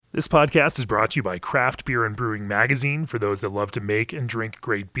This podcast is brought to you by Craft Beer and Brewing Magazine for those that love to make and drink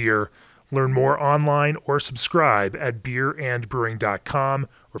great beer. Learn more online or subscribe at beerandbrewing.com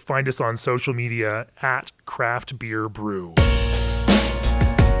or find us on social media at Craft Beer Brew.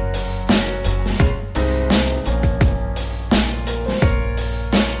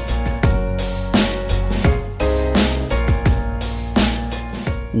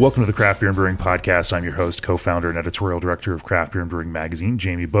 Welcome to the Craft Beer and Brewing Podcast. I'm your host, co-founder, and editorial director of Craft Beer and Brewing Magazine,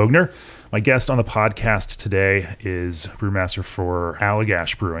 Jamie Bogner. My guest on the podcast today is brewmaster for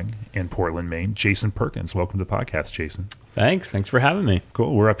Allagash Brewing in Portland, Maine, Jason Perkins. Welcome to the podcast, Jason. Thanks for having me.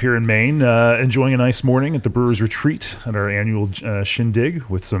 Cool. We're up here in Maine, enjoying a nice morning at the Brewers Retreat at our annual shindig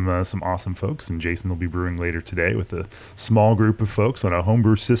with some awesome folks. And Jason will be brewing later today with a small group of folks on a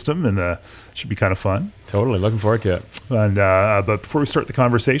homebrew system, and should be kind of fun. Totally. Looking forward to it. And but before we start the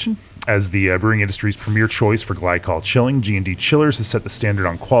conversation, as the brewing industry's premier choice for glycol chilling, G&D Chillers has set the standard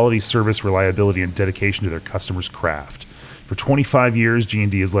on quality, service, reliability, and dedication to their customers' craft. For 25 years,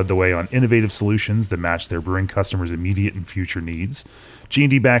 G&D has led the way on innovative solutions that match their brewing customers' immediate and future needs.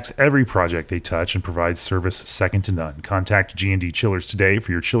 G&D backs every project they touch and provides service second to none. Contact G&D Chillers today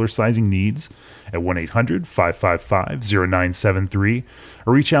for your chiller sizing needs at 1-800-555-0973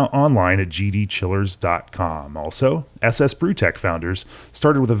 or reach out online at gdchillers.com. Also, SS Brewtech founders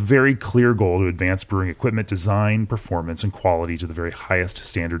started with a very clear goal to advance brewing equipment design, performance, and quality to the very highest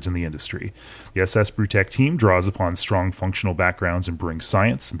standards in the industry. The SS Brewtech team draws upon strong functional backgrounds in brewing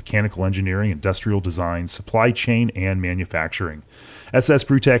science, mechanical engineering, industrial design, supply chain, and manufacturing. SS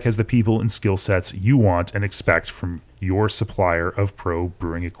Brewtech has the people and skill sets you want and expect from your supplier of pro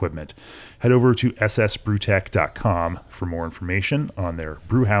brewing equipment. Head over to ssbrewtech.com for more information on their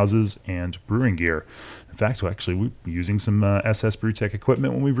brew houses and brewing gear. In fact, actually, we're using some SS Brewtech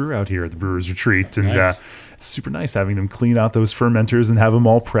equipment when we brew out here at the Brewers Retreat. And Nice. It's super nice having them clean out those fermenters and have them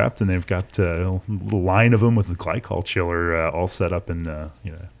all prepped. And they've got a little line of them with the glycol chiller all set up in our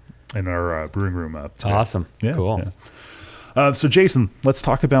brewing room up today. Awesome. Yeah, Cool. yeah. So, Jason, let's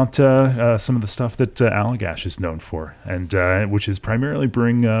talk about some of the stuff that Allagash is known for, and which is primarily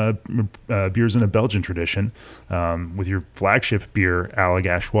brewing beers in a Belgian tradition with your flagship beer,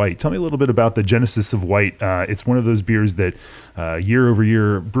 Allagash White. Tell me a little bit about the genesis of White. It's one of those beers that year over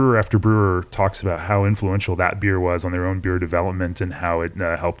year, brewer after brewer talks about how influential that beer was on their own beer development and how it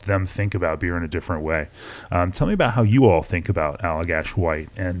helped them think about beer in a different way. Tell me about how you all think about Allagash White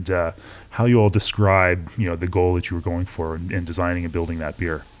and how you all describe, the goal that you were going for in designing and building that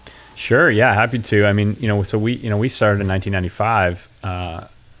beer. Sure. Yeah. Happy to. I mean, so we started in 1995,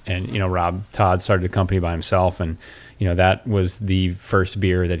 and Rob Todd started the company by himself, and that was the first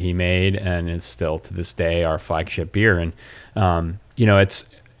beer that he made, and it's still to this day our flagship beer. And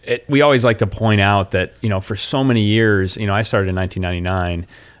we always like to point out that for so many years, I started in 1999,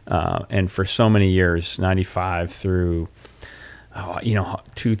 and for so many years, 95 through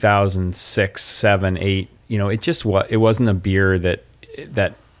 2006, 7, 8. It wasn't a beer that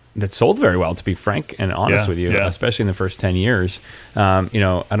sold very well, to be frank and honest with you, especially in the first 10 years. I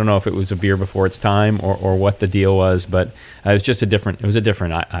don't know if it was a beer before its time or what the deal was, but it was just a different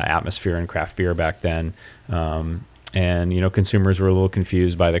atmosphere in craft beer back then. And consumers were a little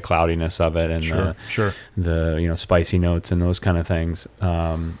confused by the cloudiness of it and the spicy notes and those kind of things.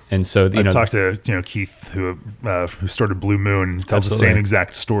 And so I've talked to Keith who started Blue Moon, tells the same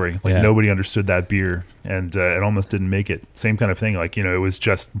exact story. Nobody understood that beer, and it almost didn't make it. Same kind of thing. It was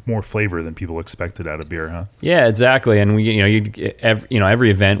just more flavor than people expected out of beer, huh? Yeah, exactly. And we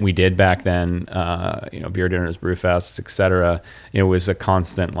every event we did back then, beer dinners, brew fests, etc. Was a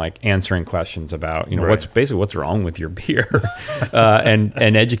constant answering questions about what's wrong with your beer, and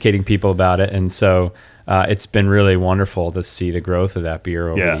educating people about it. And so it's been really wonderful to see the growth of that beer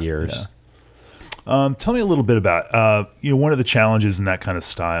over the years. Yeah. Tell me a little bit about one of the challenges in that kind of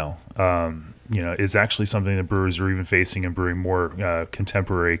style. Is actually something that brewers are even facing in brewing more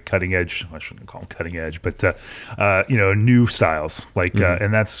contemporary, cutting edge. I shouldn't call them cutting edge, but new styles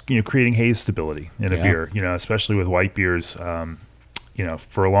and that's creating haze stability in a beer. Especially with white beers.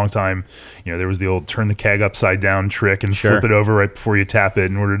 For a long time, there was the old turn the keg upside down trick and flip it over right before you tap it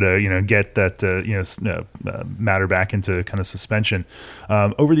in order to, get that, matter back into kind of suspension.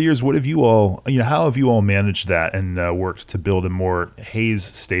 Over the years, what have you all, how have you all managed that and worked to build a more haze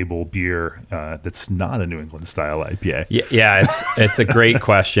stable beer that's not a New England style IPA? Yeah, it's a great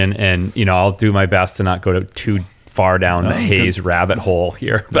question. And, I'll do my best to not go too far down the haze rabbit hole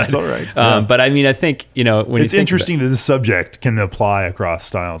here. But, that's all right. But I mean, I think, when it's interesting that this subject can apply across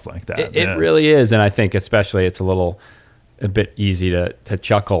styles like that. It really is. And I think especially it's a bit easy to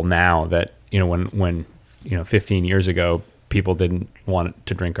chuckle now that, when 15 years ago, people didn't want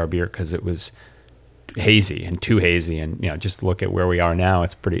to drink our beer because it was hazy and too hazy. And, just look at where we are now.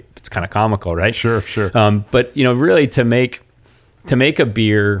 It's kind of comical, right? Sure. But, really to make a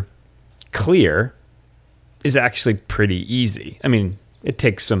beer clear is actually pretty easy. I mean, it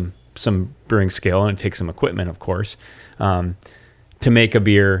takes some brewing skill and it takes some equipment, of course. To make a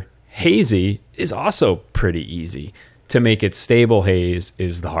beer hazy is also pretty easy. To make it stable haze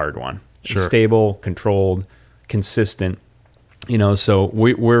is the hard one. Sure. Stable, controlled, consistent. So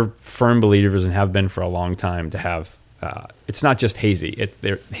we're firm believers and have been for a long time to have. It's not just hazy.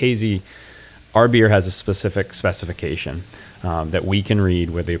 Hazy. Our beer has a specific specification that we can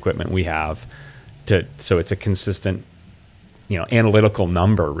read with the equipment we have. So it's a consistent, analytical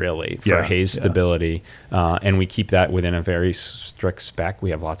number really for haze stability, and we keep that within a very strict spec. We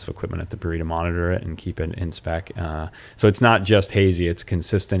have lots of equipment at the brewery to monitor it and keep it in spec. So it's not just hazy; it's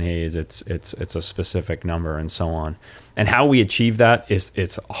consistent haze. It's a specific number and so on. And how we achieve that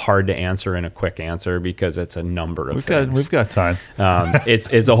it's hard to answer in a quick answer because it's a number of things. We've got time.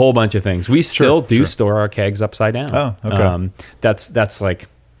 It's a whole bunch of things. We still do store our kegs upside down. Oh, okay. That's like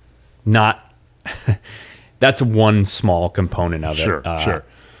not. That's one small component of it. Sure.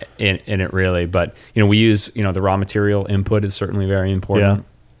 In it really, but we use the raw material input is certainly very important.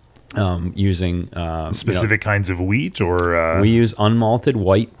 Using specific kinds of wheat, or we use unmalted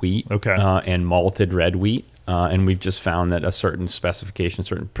white wheat, and malted red wheat, and we've just found that a certain specification,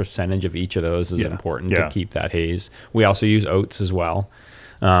 certain percentage of each of those is important to keep that haze. We also use oats as well,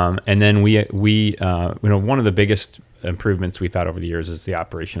 and then we one of the biggest improvements we've had over the years is the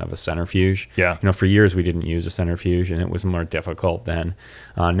operation of a centrifuge. For years we didn't use a centrifuge and it was more difficult then.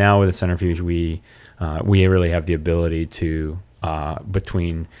 Now with a centrifuge we really have the ability to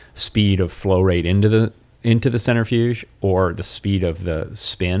between speed of flow rate into the centrifuge or the speed of the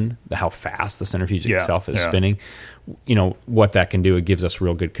spin, how fast the centrifuge itself is spinning, what that can do, it gives us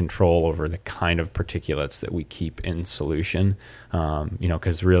real good control over the kind of particulates that we keep in solution,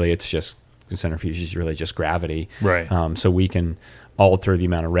 because really the centrifuge is really just gravity. Right. So we can alter the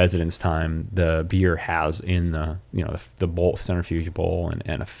amount of residence time the beer has in the bowl, centrifuge bowl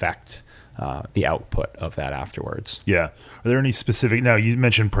and affect the output of that afterwards. Yeah. Are there any specific, now you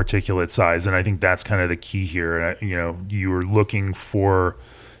mentioned particulate size, and I think that's kind of the key here. You were looking for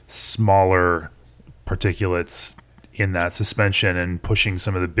smaller particulates in that suspension and pushing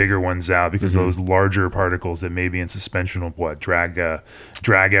some of the bigger ones out because those larger particles that may be in suspension will drag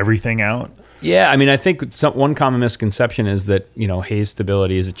everything out. Yeah, I mean, I think one common misconception is that haze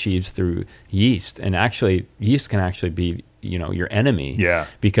stability is achieved through yeast, and actually yeast can actually be your enemy. Yeah,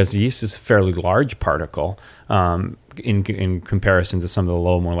 because yeast is a fairly large particle in comparison to some of the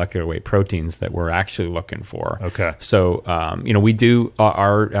low molecular weight proteins that we're actually looking for. Okay, so we do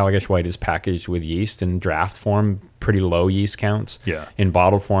our Allagash White is packaged with yeast in draft form, pretty low yeast counts. Yeah, in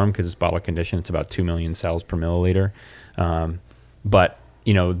bottle form because it's bottle conditioned, it's about 2 million cells per milliliter, but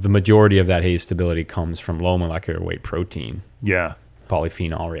the majority of that haze stability comes from low molecular weight protein. Yeah.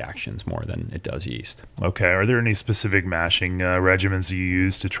 Polyphenol reactions more than it does yeast. Okay. Are there any specific mashing regimens you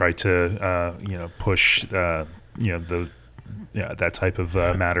use to try to, push, that type of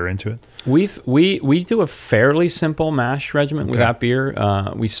matter into it? We do a fairly simple mash regimen with that beer.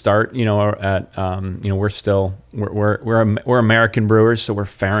 We start, at, we're American brewers, so we're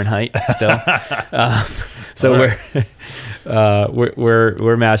Fahrenheit still. So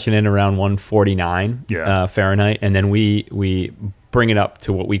we're mashing in around 149 Fahrenheit, and then we bring it up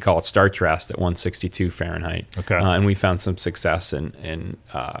to what we call starch rest at 162 Fahrenheit. Okay, and we found some success in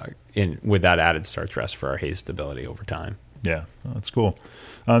with that added starch rest for our haze stability over time. Yeah, that's cool.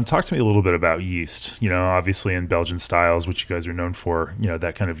 Talk to me a little bit about yeast. Obviously in Belgian styles, which you guys are known for,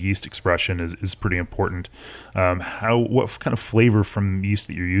 that kind of yeast expression is pretty important. What kind of flavor from yeast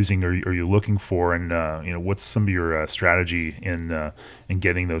that you're using are you looking for, and what's some of your strategy in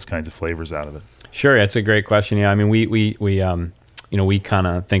getting those kinds of flavors out of it? Sure, that's a great question. Yeah, I mean we kind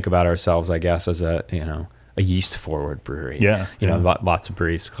of think about ourselves, I guess, as a yeast forward brewery. Lots of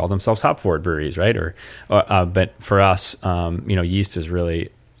breweries call themselves hop forward breweries, right? But for us, yeast is really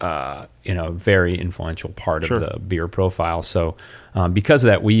very influential part of the beer profile. So because of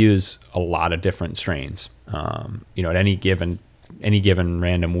that, we use a lot of different strains. At any given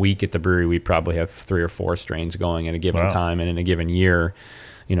random week at the brewery, we probably have 3 or 4 strains going at a given time, and in a given year,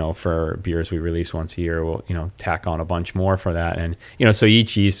 for beers we release once a year, we'll, tack on a bunch more for that. And, so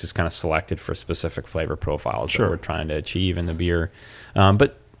each yeast is kind of selected for specific flavor profiles that we're trying to achieve in the beer.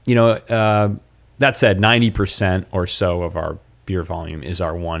 But that said, 90% or so of our beer volume is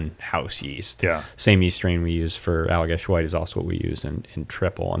our one house yeast. Yeah. Same yeast strain we use for Allagash White is also what we use in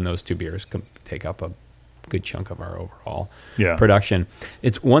Triple. And those two beers take up a good chunk of our overall Yeah. production.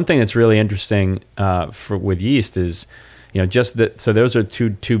 It's one thing that's really interesting with yeast is, just that. So those are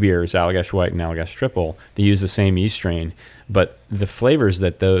two beers, Allagash White and Allagash Triple. They use the same yeast strain, but the flavors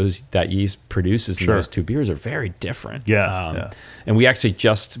that yeast produces in those two beers are very different. Yeah. And we actually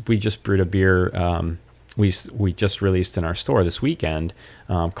just brewed a beer. We just released in our store this weekend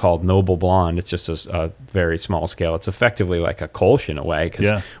called Noble Blonde. It's just a very small scale. It's effectively like a Kolsch in a way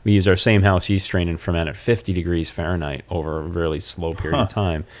because we use our same house yeast strain and ferment at 50 degrees Fahrenheit over a really slow period of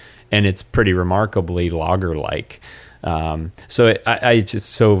time. And it's pretty remarkably lager-like. So it's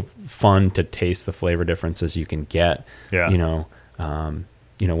just so fun to taste the flavor differences you can get, between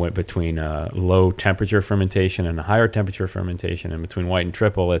low temperature fermentation and a higher temperature fermentation, and between white and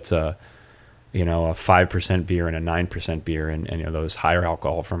triple, it's a 5% beer and a 9% beer, and those higher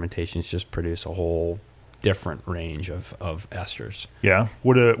alcohol fermentations just produce a whole different range of esters. Yeah.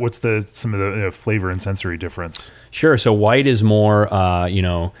 What's some of the flavor and sensory difference? Sure. So white is more,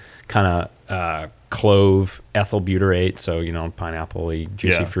 kind of clove, ethyl butyrate, so pineapple-y,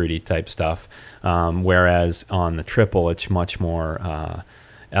 juicy, fruity type stuff. Whereas on the triple, it's much more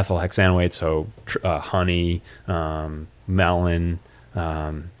ethyl hexanoate, so honey, melon,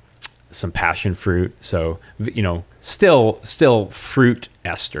 some passion fruit. So still fruit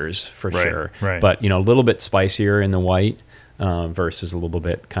esters for sure. Right. But a little bit spicier in the white versus a little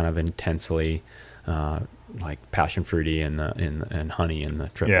bit kind of intensely like passion fruity and honey in the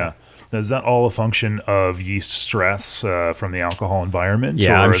triple. Yeah. Now, is that all a function of yeast stress from the alcohol environment?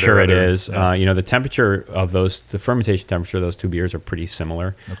 Yeah, I'm sure it is. The temperature of the fermentation temperature of those two beers are pretty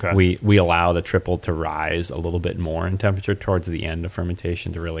similar. Okay. We allow the triple to rise a little bit more in temperature towards the end of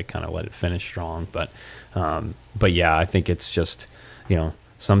fermentation to really kind of let it finish strong. But yeah, I think it's just,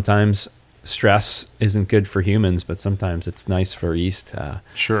 sometimes stress isn't good for humans, but sometimes it's nice for yeast.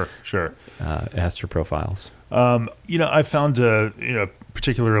 Sure. Ester profiles. I found,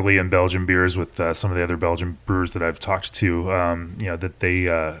 particularly in Belgian beers with some of the other Belgian brewers that I've talked to, that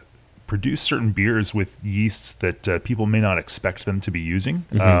they produce certain beers with yeasts that people may not expect them to be using.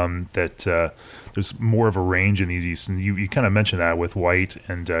 That there's more of a range in these yeasts, and you kind of mentioned that with white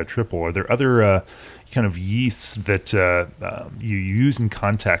and triple. Are there other kind of yeasts that you use in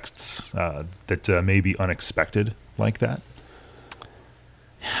contexts that may be unexpected like that?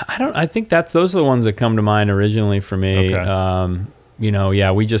 I think those are the ones that come to mind originally for me. Okay.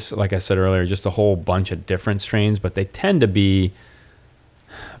 We just, like I said earlier, just a whole bunch of different strains, but they tend to be,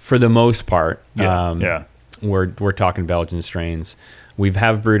 for the most part, we're talking Belgian strains. We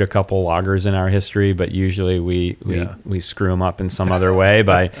have brewed a couple lagers in our history, but usually we screw them up in some other way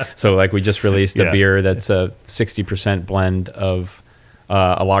so like we just released a beer that's a 60% blend of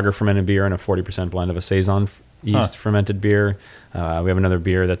a lager fermented beer and a 40% blend of a Saison yeast fermented beer. We have another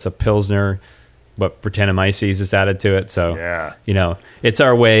beer that's a Pilsner, but Brettanomyces is added to it. So, it's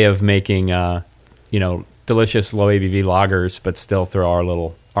our way of making, delicious low ABV lagers, but still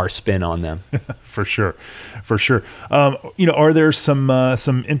throw our spin on them. For sure. Are there some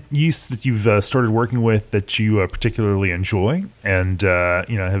yeasts that you've started working with that you particularly enjoy and,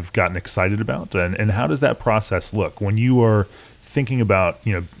 have gotten excited about? And how does that process look when you are thinking about,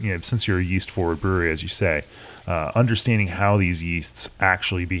 since you're a yeast forward brewery, as you say, understanding how these yeasts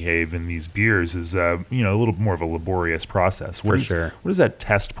actually behave in these beers is, a little more of a laborious process. What does that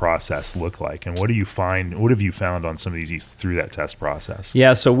test process look like? And what have you found on some of these yeasts through that test process?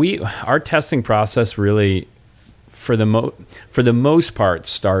 Yeah. So our testing process really, for the most part,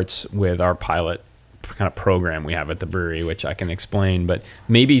 starts with our pilot kind of program we have at the brewery, which I can explain, but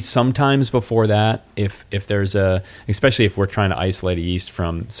maybe sometimes before that, if there's especially if we're trying to isolate a yeast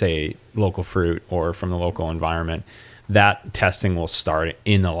from, say, local fruit or from the local environment, that testing will start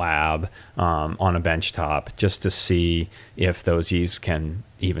in the lab on a bench top just to see if those yeasts can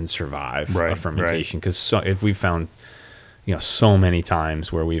even survive a fermentation. Because if we found so many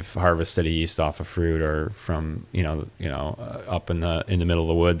times where we've harvested a yeast off of fruit or from up in the middle of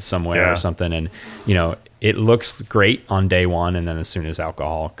the woods somewhere or something, and it looks great on day one, and then as soon as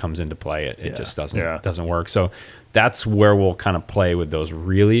alcohol comes into play, it just doesn't work. So that's where we'll kind of play with those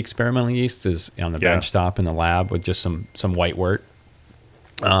really experimental yeasts, is on the bench top in the lab with just some white wort.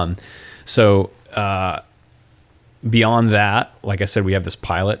 Beyond that, like I said, we have this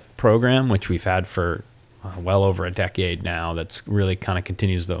pilot program which we've had for well over a decade now, that's really kind of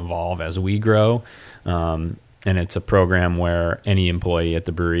continues to evolve as we grow. And it's a program where any employee at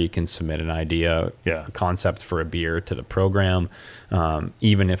the brewery can submit an idea, a concept for a beer to the program,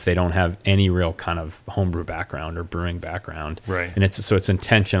 even if they don't have any real kind of homebrew background or brewing background. Right. And it's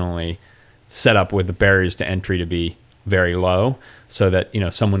intentionally set up with the barriers to entry to be very low, so that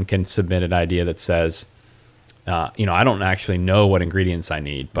someone can submit an idea that says, I don't actually know what ingredients I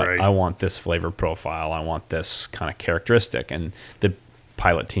need, but right. I want this flavor profile. I want this kind of characteristic, and the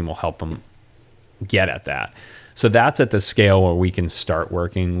pilot team will help them get at that. So that's at the scale where we can start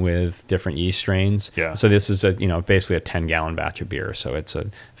working with different yeast strains. Yeah. So this is basically a 10-gallon batch of beer. So it's a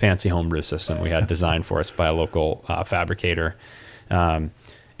fancy homebrew system we had designed for us by a local fabricator. And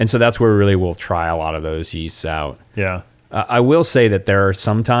so that's where really we'll try a lot of those yeasts out. Yeah. I will say that there are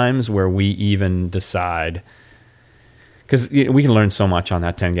some times where we even decide, because we can learn so much on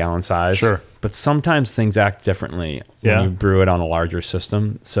that 10-gallon size. Sure. But sometimes things act differently when you brew it on a larger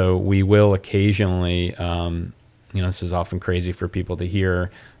system. So we will occasionally, this is often crazy for people to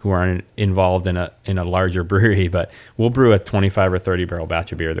hear who aren't involved in a larger brewery, but we'll brew a 25 or 30 barrel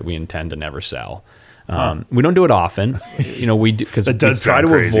batch of beer that we intend to never sell. We don't do it often, we do because we try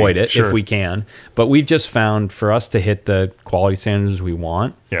to avoid it if we can. But we've just found for us to hit the quality standards we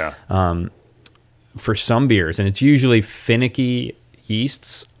want. Yeah. For some beers, and it's usually finicky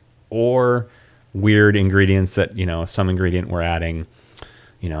yeasts or weird ingredients that some ingredient we're adding.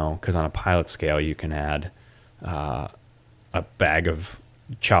 Because on a pilot scale, you can add a bag of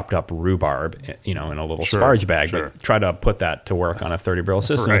chopped up rhubarb, in a little sparge bag, but try to put that to work on a 30 barrel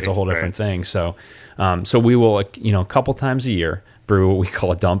system. It's a whole different thing. So we will, a couple times a year brew what we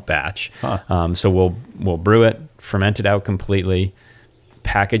call a dump batch. So we'll brew it, ferment it out completely,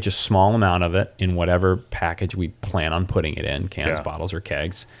 package a small amount of it in whatever package we plan on putting it in, cans, bottles, or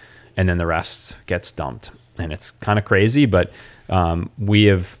kegs, and then the rest gets dumped. And it's kind of crazy, but we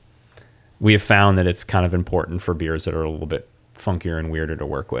have found that it's kind of important for beers that are a little bit funkier and weirder to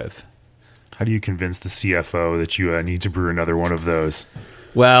work with. How do you convince the CFO that you need to brew another one of those?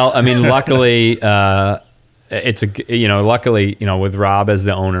 Well, I mean, luckily, with Rob as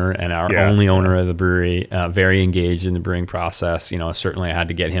the owner and our only owner of the brewery, very engaged in the brewing process. Certainly I had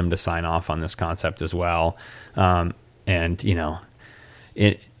to get him to sign off on this concept as well. Again,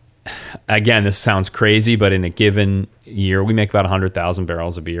 this sounds crazy, but in a given year, we make about 100,000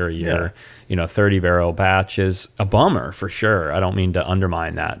 barrels of beer a year. 30 barrel batch is a bummer for sure. I don't mean to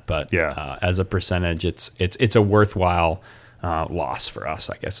undermine that, but as a percentage, it's a worthwhile loss for us,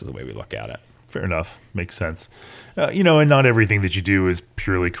 I guess is the way we look at it. Fair enough. Makes sense. And not everything that you do is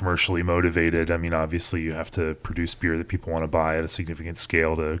purely commercially motivated. I mean, obviously you have to produce beer that people want to buy at a significant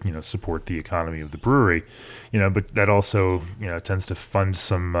scale to, support the economy of the brewery, but that also, tends to fund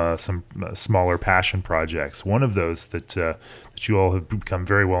some smaller passion projects. One of those that you all have become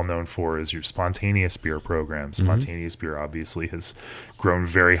very well known for is your spontaneous beer program. Spontaneous beer obviously has grown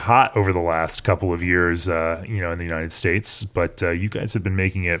very hot over the last couple of years, in the United States, but you guys have been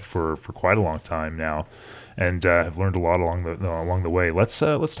making it for quite a long time now, and have learned a lot along the way. Let's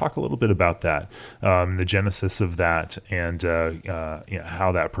talk a little bit about that, the genesis of that, and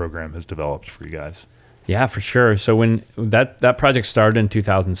how that program has developed for you guys. Yeah, for sure. So when that project started in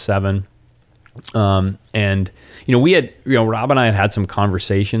 2007, and we had Rob and I had some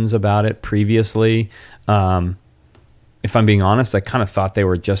conversations about it previously. If I'm being honest, I kind of thought they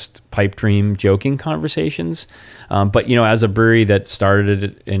were just pipe dream joking conversations. But, as a brewery that started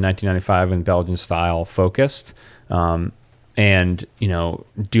in 1995 in Belgian style focused, and,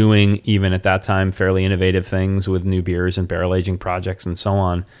 doing even at that time fairly innovative things with new beers and barrel aging projects and so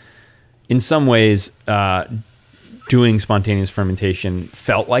on, in some ways, doing spontaneous fermentation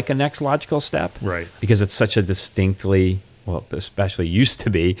felt like a next logical step. Right. Because it's such a especially used to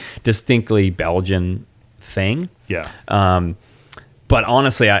be, distinctly Belgian thing. Yeah. But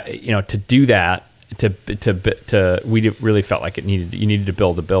honestly, to do that, we really felt like you needed to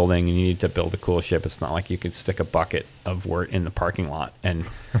build a building, and you needed to build a cool ship. It's not like you could stick a bucket of wort in the parking lot and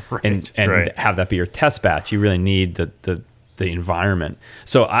have that be your test batch. You really need the environment.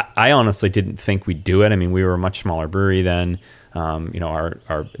 So I honestly didn't think we'd do it. I mean, we were a much smaller brewery then.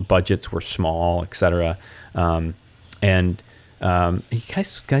 Our budgets were small, et cetera. You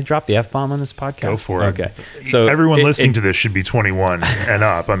guys drop the F-bomb on this podcast? Go for it. Okay. So everyone listening to this should be 21 and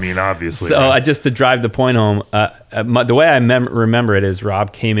up. I mean, obviously. So just to drive the point home, the way I remember it is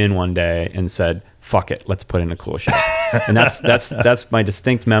Rob came in one day and said, "Fuck it, let's put in a cool shop." And that's my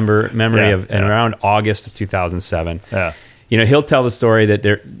distinct memory of around August of 2007. Yeah. He'll tell the story that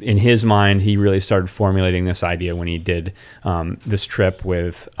in his mind, he really started formulating this idea when he did this trip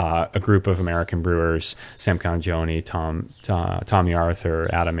with a group of American brewers: Sam Canagione, Tommy Arthur,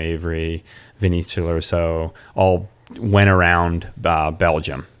 Adam Avery, Vinny Ciloso, all went around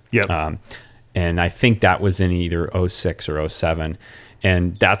Belgium. Yep. And I think that was in either 06 or 07.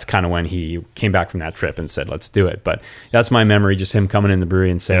 And that's kind of when he came back from that trip and said, let's do it. But that's my memory, just him coming in the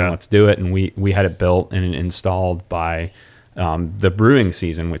brewery and saying, let's do it. And we had it built and installed by the brewing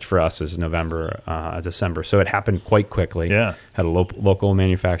season, which for us is November, December. So it happened quite quickly. Yeah. Had a local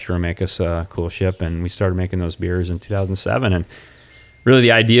manufacturer make us a cool ship, and we started making those beers in 2007. And really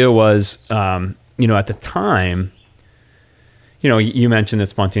the idea was, at the time, you mentioned that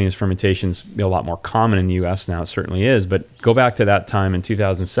spontaneous fermentation's a lot more common in the U.S. now. It certainly is. But go back to that time in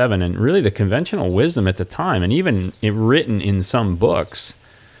 2007, and really the conventional wisdom at the time, and even written in some books,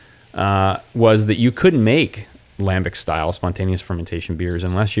 was that you couldn't make lambic-style spontaneous fermentation beers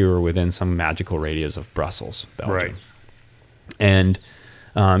unless you were within some magical radius of Brussels, Belgium. Right. And,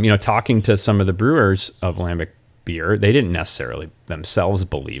 talking to some of the brewers of lambic beer, they didn't necessarily themselves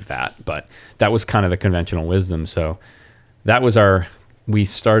believe that, but that was kind of the conventional wisdom. So that was we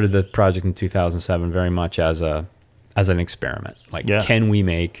started the project in 2007 very much as an experiment. Can we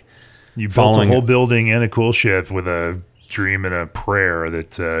make... You built a whole building and a cool ship with a dream and a prayer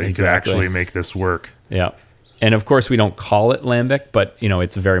that you could actually make this work. Yeah. And of course we don't call it lambic, but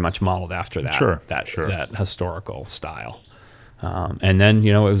it's very much modeled after that, that historical style. And then,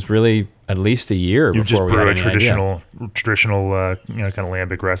 it was really at least a year before we had any traditional kind of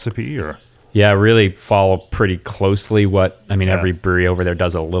lambic recipe, or... Yeah, really follow pretty closely every brewery over there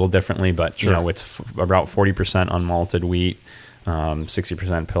does it a little differently, but it's about 40% unmalted wheat,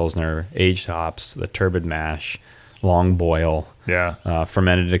 60% Pilsner, aged hops, the turbid mash, long boil,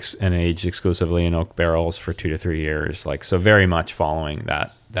 fermented and aged exclusively in oak barrels for 2 to 3 years. So very much following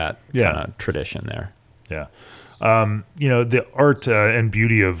that kind of tradition there. Yeah. The art and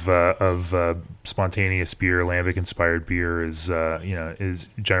beauty of spontaneous beer, lambic-inspired beer, is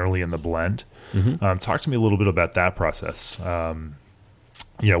generally in the blend. Mm-hmm. Talk to me a little bit about that process.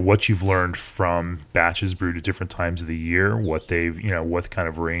 What you've learned from batches brewed at different times of the year, what kind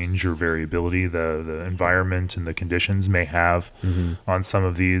of range or variability the environment and the conditions may have on some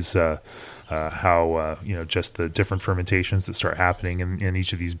of these. How just the different fermentations that start happening in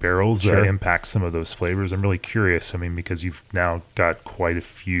each of these barrels impact some of those flavors. I'm really curious. Because you've now got quite a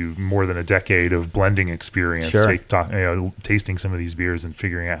few, more than a decade of blending experience, tasting some of these beers and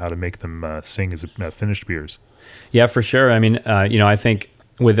figuring out how to make them sing as finished beers. Yeah, for sure. I think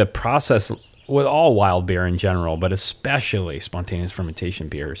with the process, with all wild beer in general, but especially spontaneous fermentation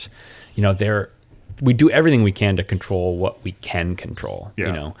beers, we do everything we can to control what we can control.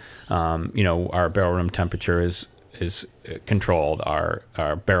 Yeah. Our barrel room temperature is controlled. Our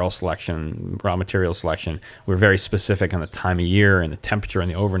barrel selection, raw material selection, we're very specific on the time of year and the temperature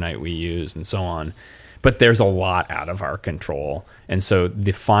and the overnight we use and so on. But there's a lot out of our control, and so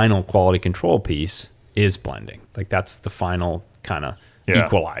the final quality control piece is blending. That's the final kind of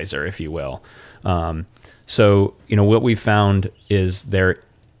equalizer, if you will. So what we found is there,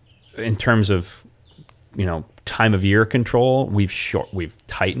 in terms of time of year control, we've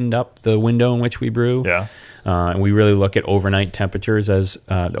tightened up the window in which we brew. Yeah. And we really look at overnight temperatures as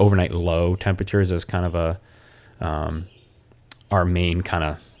overnight low temperatures as kind of our main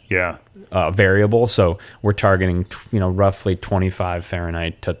kind of variable. So we're targeting roughly 25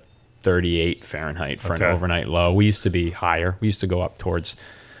 Fahrenheit to 38 Fahrenheit for an overnight low. We used to be higher. We used to go up towards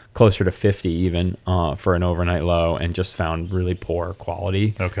closer to 50 even for an overnight low, and just found really poor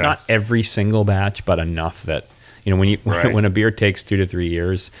quality. Okay. Not every single batch, but enough that when a beer takes 2 to 3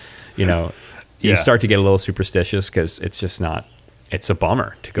 years, you start to get a little superstitious, because it's just not. It's a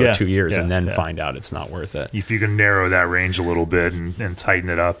bummer to go 2 years and then find out it's not worth it. If you can narrow that range a little bit and tighten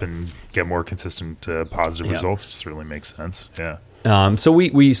it up and get more consistent positive results, it certainly makes sense. Yeah. So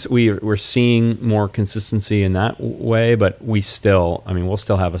we're seeing more consistency in that way, but we'll still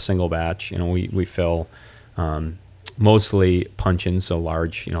have a single batch. We fill mostly punch-ins, so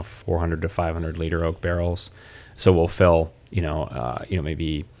large, 400 to 500 liter oak barrels. So we'll fill,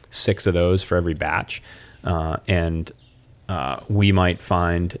 maybe 6 of those for every batch, and we might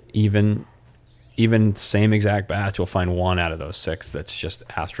find even same exact batch, we'll find 1 out of those 6 that's just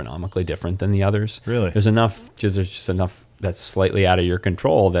astronomically different than the others. Really? There's just enough that's slightly out of your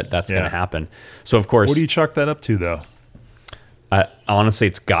control that's going to happen. So of course, what do you chalk that up to, though? Honestly,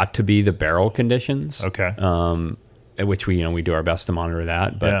 it's got to be the barrel conditions. Okay. Which we do our best to monitor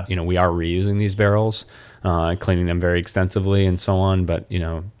that, but we are reusing these barrels, cleaning them very extensively and so on. But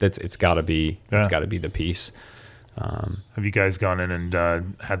it's got to be the piece. Have you guys gone in and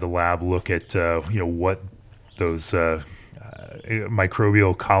had the lab look at what those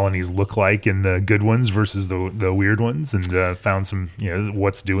microbial colonies look like in the good ones versus the weird ones, and found some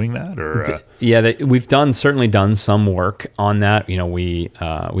what's doing that? Or we've certainly done some work on that. We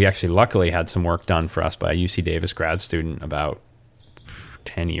actually luckily had some work done for us by a UC Davis grad student about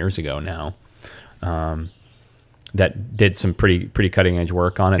 10 years ago now, that did some pretty cutting edge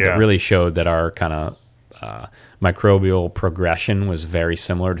work on it that really showed that our kind of microbial progression was very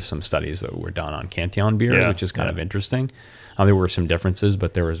similar to some studies that were done on Cantillon beer, which is kind of interesting. There were some differences,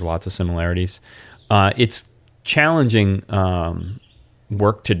 but there was lots of similarities. It's challenging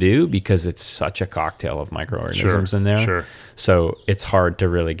work to do because it's such a cocktail of microorganisms in there. Sure. So it's hard to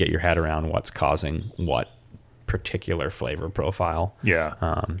really get your head around what's causing what particular flavor profile.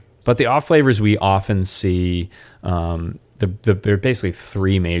 Yeah. But the off flavors we often see, there are basically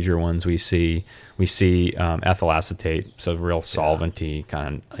three major ones we see. We see ethyl acetate, so real solventy,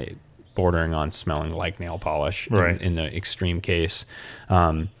 kind of bordering on smelling like nail polish in the extreme case.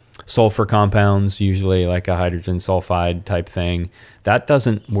 Sulfur compounds, usually like a hydrogen sulfide type thing. That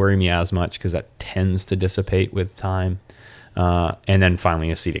doesn't worry me as much because that tends to dissipate with time. And then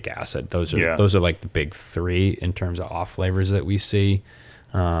finally acetic acid. Those are like the big three in terms of off flavors that we see.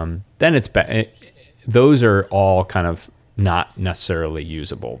 Then those are all kind of not necessarily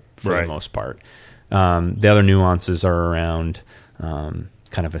usable for the most part. The other nuances are around kind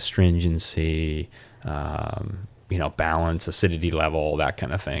of astringency, balance, acidity level, that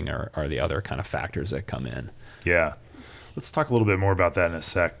kind of thing are the other kind of factors that come in. Yeah. Let's talk a little bit more about that in a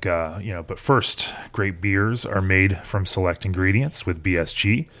sec. But first, great beers are made from select ingredients with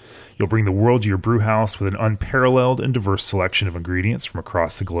BSG. You'll bring the world to your brew house with an unparalleled and diverse selection of ingredients from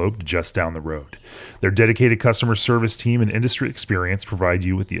across the globe to just down the road. Their dedicated customer service team and industry experience provide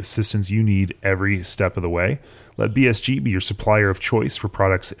you with the assistance you need every step of the way. Let BSG be your supplier of choice for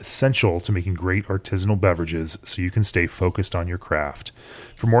products essential to making great artisanal beverages so you can stay focused on your craft.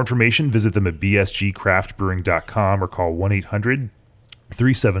 For more information, visit them at bsgcraftbrewing.com or call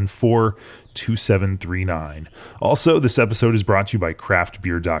 1-800-374-2739. Also, this episode is brought to you by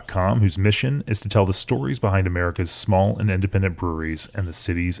craftbeer.com, whose mission is to tell the stories behind America's small and independent breweries and the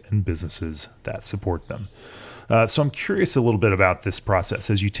cities and businesses that support them. So I'm curious a little bit about this process.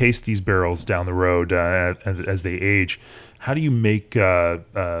 As you taste these barrels down the road as they age, how do you make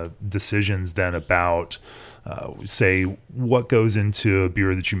decisions then about, say, what goes into a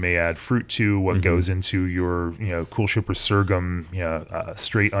beer that you may add fruit to, what goes into your Coolship Resurgam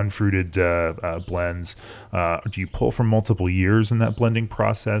straight unfruited blends? Do you pull from multiple years in that blending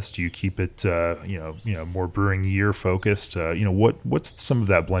process? Do you keep it more brewing year focused? What's some of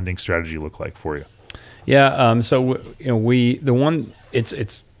that blending strategy look like for you? Yeah, it's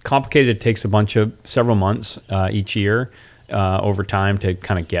complicated. It takes several months each year over time to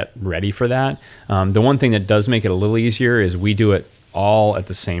kind of get ready for that. The one thing that does make it a little easier is we do it all at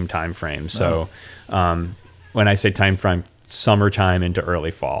the same time frame. So when I say time frame, summertime into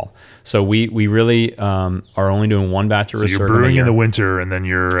early fall. So we really are only doing one batch of Resurgam. So you're brewing in the winter and then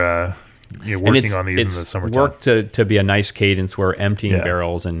you're working on these in the summertime. It's worked to be a nice cadence where we're emptying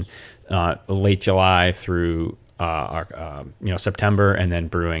barrels and late July through September, and then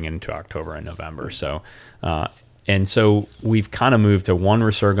brewing into October and November. So we've kind of moved to one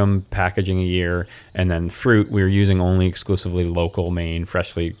Resurgam packaging a year, and then fruit we're using only exclusively local Maine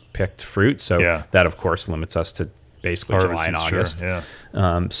freshly picked fruit. So that of course limits us to basically July and August. Sure,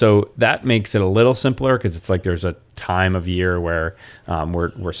 yeah. So that makes it a little simpler because it's like there's a time of year where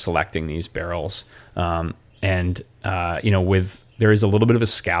we're selecting these barrels, there is a little bit of a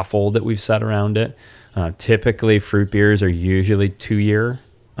scaffold that we've set around it. Typically, fruit beers are usually 2-year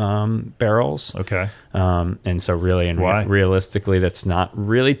barrels. Okay. And so really, realistically, that's not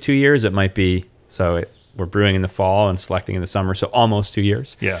really 2 years. It might be, we're brewing in the fall and selecting in the summer, so almost 2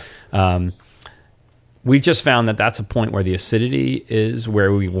 years. Yeah. We've just found that that's a point where the acidity is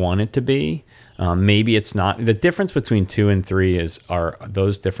where we want it to be. Maybe it's not. The difference between 2 and 3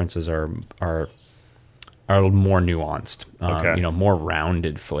 those differences are more nuanced, more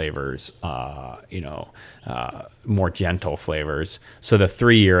rounded flavors, more gentle flavors. So the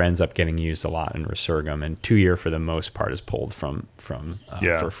 3-year ends up getting used a lot in Resurgam, and 2-year for the most part is pulled for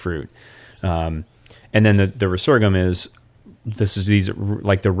fruit. And then the Resurgam these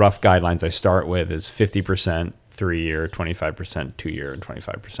like the rough guidelines I start with is 50% 3-year, 25% 2-year, and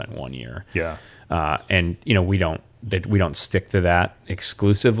 25% 1 year. Yeah. And we don't stick to that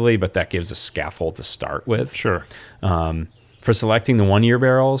exclusively, but that gives a scaffold to start with. Sure. For selecting the 1-year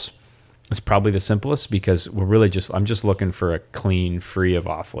barrels, it's probably the simplest because I'm just looking for a clean, free of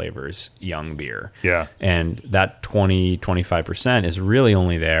off flavors, young beer. Yeah. And that 25% is really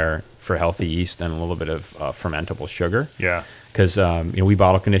only there for healthy yeast and a little bit of fermentable sugar. Yeah. Because we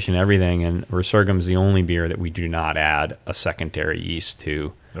bottle condition everything, and Resurgam's the only beer that we do not add a secondary yeast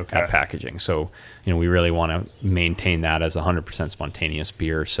to at packaging. So, we really want to maintain that as 100% spontaneous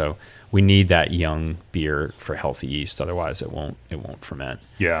beer. So we need that young beer for healthy yeast. Otherwise it won't ferment.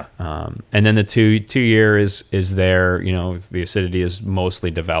 Yeah. And then the 2 year is there, the acidity is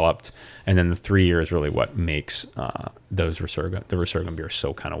mostly developed. And then the 3 year is really what makes the Resurgam beer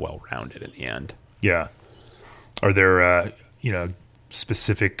so kind of well-rounded in the end. Yeah. Are there,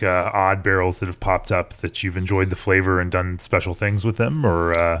 specific odd barrels that have popped up that you've enjoyed the flavor and done special things with them,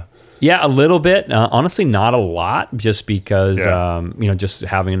 or? Yeah, a little bit. Honestly, not a lot, just because just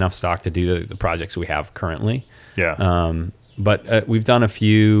having enough stock to do the projects we have currently. Yeah. But we've done a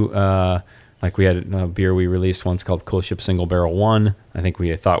few. Like we had a beer we released once called Cool Ship Single Barrel 1. I think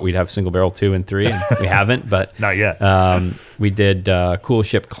we thought we'd have Single Barrel 2 and 3, and we haven't, but not yet. We did Cool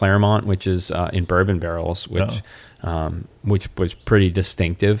Ship Claremont, which is in bourbon barrels, which was pretty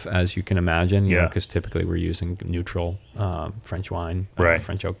distinctive, as you can imagine. Because typically we're using neutral French wine,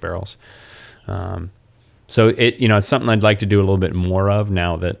 French oak barrels. So it's something I'd like to do a little bit more of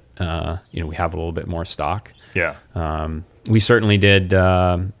now that we have a little bit more stock. Yeah. We certainly did.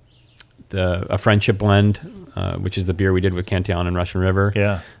 A Friendship Blend, which is the beer we did with Cantillon and Russian River.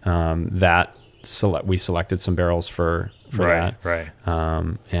 Yeah. We selected some barrels for right, that.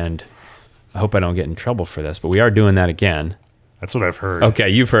 Right. And I hope I don't get in trouble for this, but we are doing that again. That's what I've heard. Okay,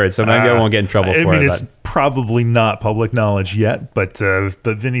 you've heard, so maybe I won't get in trouble for it. I mean, it's probably not public knowledge yet, but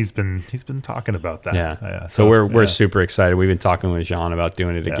Vinny's been talking about that. Yeah. So we're super excited. We've been talking with Jean about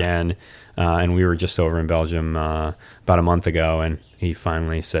doing it again, and we were just over in Belgium about a month ago, and he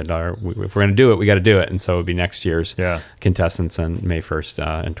finally said, if we're going to do it, we got to do it. And so it'll be next year's Contestants on May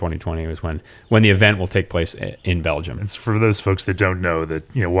 1st in 2020 was when the event will take place in Belgium. It's for those folks that don't know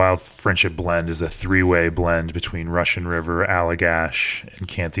that, Wild Friendship Blend is a 3-way blend between Russian River, Allagash, and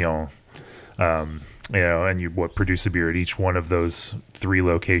Cantillon. And you produce a beer at each one of those 3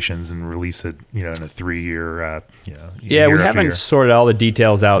 locations and release it, in a 3-year, we haven't sorted all the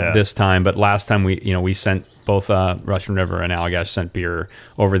details out this time, but last time we sent both Russian River and Allagash sent beer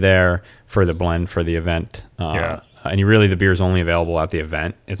over there for the blend for the event. And the beer is only available at the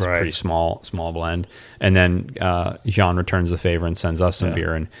event. It's a pretty small blend. And then Jean returns the favor and sends us some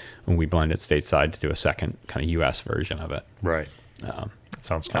beer, and we blend it stateside to do a second kind of U.S. version of it. Right.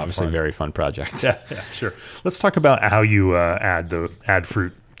 Sounds kind obviously of fun. Very fun project. Yeah, sure. Let's talk about how you add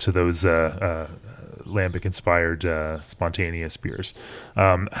fruit to those lambic-inspired spontaneous beers.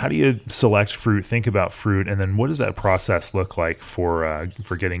 How do you select fruit, think about fruit, and then what does that process look like for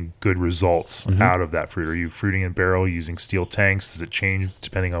getting good results out of that fruit? Are you fruiting in barrel using steel tanks? Does it change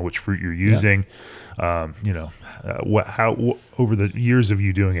depending on which fruit you're using? How over the years of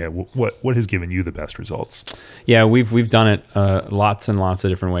you doing it, what has given you the best results? Yeah, we've done it lots and lots of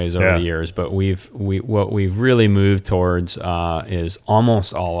different ways over the years, but what we've really moved towards is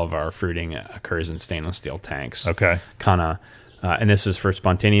almost all of our fruiting occurs in stainless steel tanks. Okay, kind of. And this is for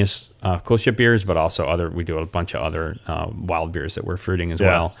spontaneous Cool Ship beers, but also we do a bunch of other wild beers that we're fruiting as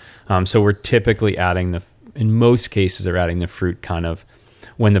well. So we're typically in most cases, they're adding the fruit kind of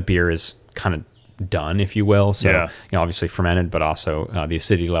when the beer is kind of done, if you will. So, obviously fermented, but also the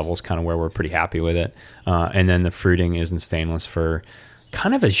acidity level is kind of where we're pretty happy with it. And then the fruiting is in stainless for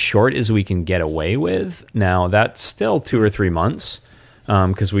kind of as short as we can get away with. Now, that's still 2 or 3 months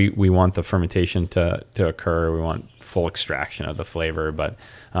because we want the fermentation to occur. We want full extraction of the flavor. But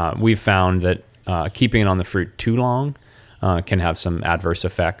we've found that keeping it on the fruit too long can have some adverse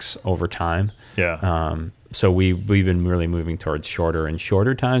effects over time. So we've been really moving towards shorter and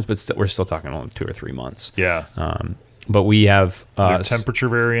shorter times, but we're still talking only 2 or 3 months. But we have are there temperature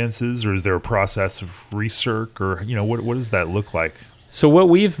variances, or is there a process of recirc, or what does that look like? So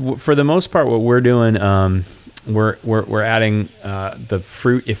for the most part, what we're doing, we're adding the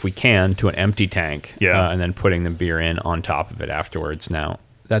fruit if we can to an empty tank, and then putting the beer in on top of it afterwards. Now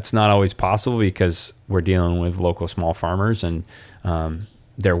that's not always possible because we're dealing with local small farmers, and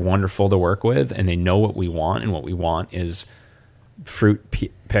they're wonderful to work with, and they know what we want, and what we want is fruit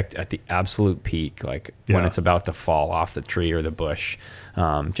picked at the absolute peak, like when it's about to fall off the tree or the bush,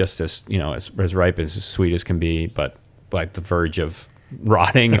 just as as ripe, as sweet as can be, but like the verge of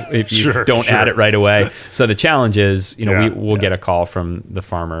rotting if you don't add it right away. So the challenge is, we'll get a call from the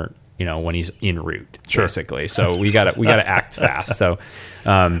farmer, when he's en route, basically. So we gotta act fast. So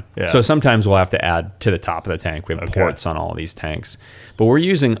so sometimes we'll have to add to the top of the tank. We have ports on all of these tanks, but we're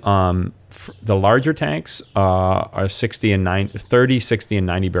using the larger tanks are 30, 60, and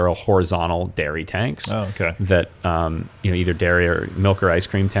 90 barrel horizontal dairy tanks. That either dairy or milk or ice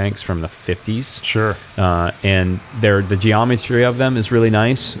cream tanks from the 50s. And the geometry of them is really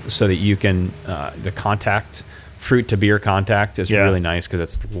nice, so that you can the contact fruit to beer contact is really nice because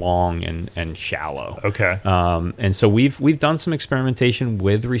it's long and shallow. Okay. And so we've done some experimentation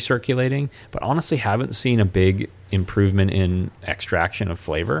with recirculating, but honestly haven't seen a big improvement in extraction of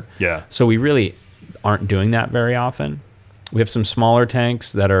flavor. Yeah. So we really aren't doing that very often. We have some smaller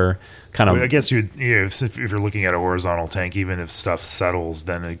tanks that are kind of... I guess if you're looking at a horizontal tank, even if stuff settles,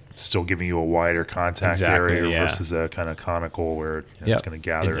 then it's still giving you a wider contact area versus a kind of conical where it's going to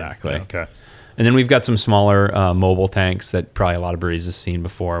gather. Exactly. Okay. And then we've got some smaller mobile tanks that probably a lot of breweries have seen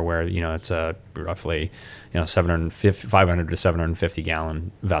before, where it's a roughly 500 to 750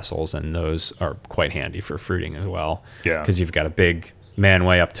 gallon vessels, and those are quite handy for fruiting as well. Yeah. Because you've got a big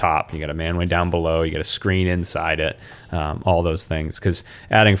manway up top, you got a manway down below, you got a screen inside it, all those things. Because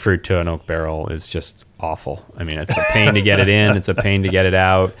adding fruit to an oak barrel is just awful. I mean, it's a pain to get it in, it's a pain to get it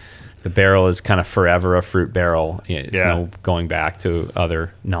out. The barrel is kind of forever a fruit barrel. It's no going back to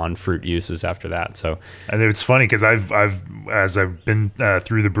other non-fruit uses after that. So, and it's funny because as I've been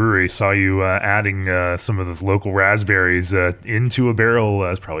through the brewery, saw you adding some of those local raspberries into a barrel.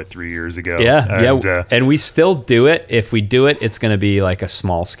 That was probably 3 years ago. And we still do it. If we do it, it's going to be like a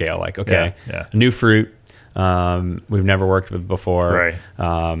small scale. Like new fruit we've never worked with before.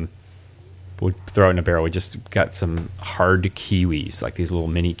 Right. We'll throw it in a barrel. We just got some hard kiwis, like these little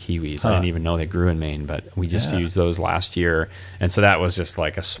mini kiwis. I didn't even know they grew in Maine, but we just used those last year. And so that was just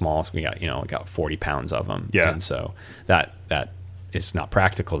like a small, we got 40 pounds of them. Yeah. And so that is not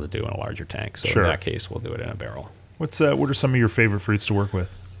practical to do in a larger tank. So in that case, we'll do it in a barrel. What are some of your favorite fruits to work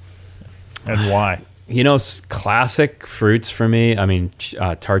with and why? Classic fruits for me. I mean,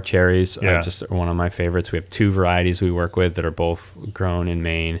 tart cherries are just one of my favorites. We have two varieties we work with that are both grown in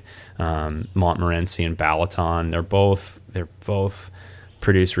Maine, Montmorency and Balaton. They're both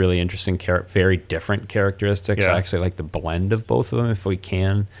produce really interesting, very different characteristics. I actually like the blend of both of them if we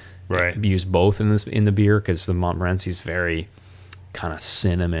can. Right. Use both in the beer because the Montmorency is very kind of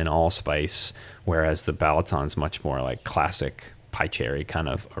cinnamon allspice, whereas the Balaton's much more like classic pie cherry kind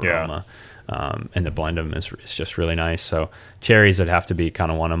of aroma. And the blend of them is just really nice. So cherries would have to be kind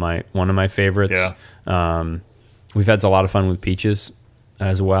of one of my favorites. Yeah. We've had a lot of fun with peaches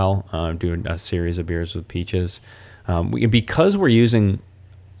as well, doing a series of beers with peaches. Because we're using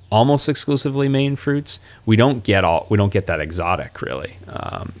almost exclusively Maine fruits, we don't get that exotic really.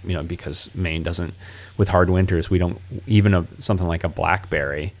 Because Maine doesn't, with hard winters, we don't even something like a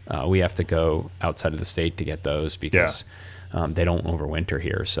blackberry. We have to go outside of the state to get those because they don't overwinter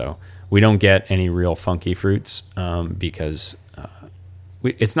here. So we don't get any real funky fruits because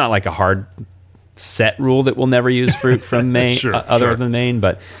it's not like a hard set rule that we'll never use fruit from Maine, other than Maine.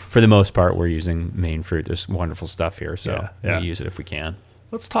 But for the most part, we're using Maine fruit. There's wonderful stuff here, so we use it if we can.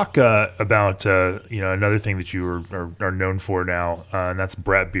 Let's talk about another thing that you are known for now, and that's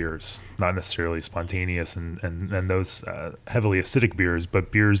Brett beers. Not necessarily spontaneous and those heavily acidic beers, but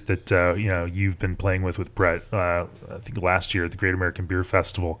beers that you've been playing with Brett. I think last year at the Great American Beer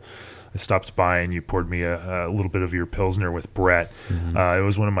Festival, I stopped by and you poured me a little bit of your Pilsner with Brett. Mm-hmm. It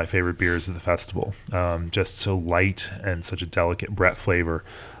was one of my favorite beers at the festival. Just so light and such a delicate Brett flavor.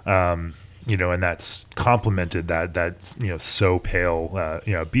 And that's complemented that so pale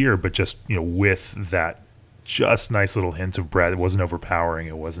beer, but just with that just nice little hint of Brett. It wasn't overpowering.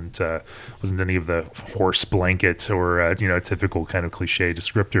 It wasn't any of the horse blanket or typical kind of cliche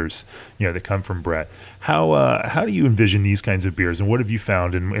descriptors that come from Brett. How do you envision these kinds of beers, and what have you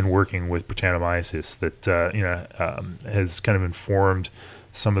found in working with Brettanomyces that has kind of informed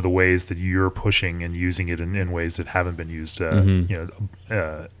some of the ways that you're pushing and using it in ways that haven't been used in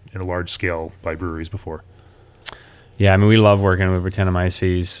a large scale by breweries before? Yeah, I mean, we love working with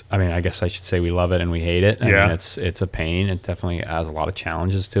Brettanomyces. I mean, I guess I should say we love it and we hate it. I mean, it's a pain. It definitely has a lot of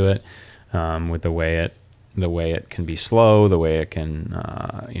challenges to it, with the way it can be slow, the way it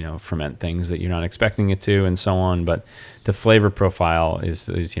can ferment things that you're not expecting it to, and so on. But the flavor profile is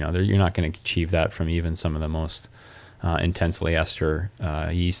you're not going to achieve that from even some of the most intensely ester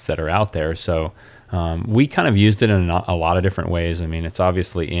yeasts that are out there. So we kind of used it in a lot of different ways. I mean, it's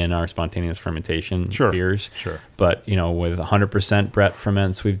obviously in our spontaneous fermentation beers. Sure. But, with 100% Brett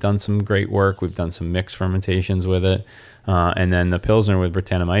ferments, we've done some great work. We've done some mixed fermentations with it. And then the Pilsner with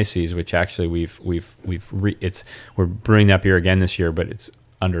Brettanomyces, which actually we're brewing that beer again this year, but it's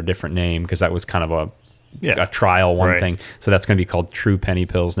under a different name because that was kind of a trial thing. So that's going to be called True Penny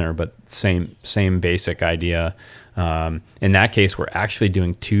Pilsner, but same basic idea. In that case, we're actually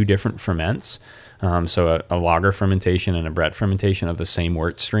doing two different ferments. So a lager fermentation and a Brett fermentation of the same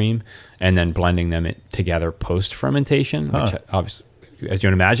wort stream, and then blending them together post-fermentation, which obviously, as you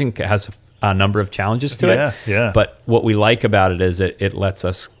can imagine, has a number of challenges to it. Yeah. But what we like about it is it lets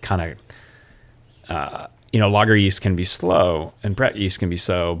us kind of, lager yeast can be slow and Brett yeast can be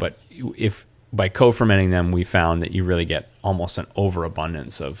slow, but if by co-fermenting them, we found that you really get almost an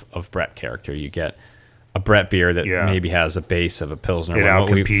overabundance of Brett character. You get a Brett beer that maybe has a base of a Pilsner. It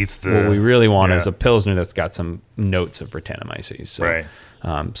outcompetes what we really want is a Pilsner that's got some notes of Brettanomyces. So, right.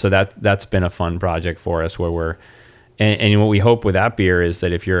 So that's been a fun project for us where we're, and what we hope with that beer is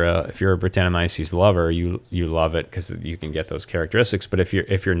that if you're a Brettanomyces lover, you love it because you can get those characteristics. But if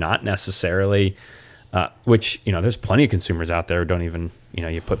you're not necessarily, which there's plenty of consumers out there who don't even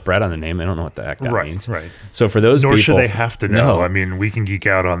you put Brett on the name, they don't know what the heck that means. Right. So for those nor people, should they have to know. No. I mean, we can geek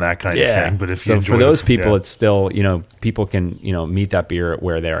out on that kind of thing, but if you enjoy for those people, it's still people can meet that beer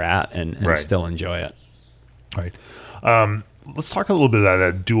where they're at and still enjoy it. Right. Let's talk a little bit about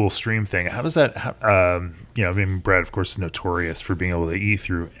that dual stream thing. How does that, Brett, of course, is notorious for being able to eat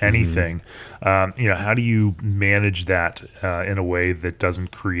through anything. Mm-hmm. How do you manage that in a way that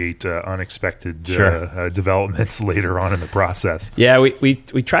doesn't create unexpected developments later on in the process? Yeah, we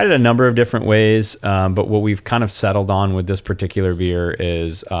tried it a number of different ways, but what we've kind of settled on with this particular beer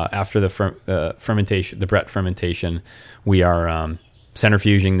is after the fermentation, the Brett fermentation, we are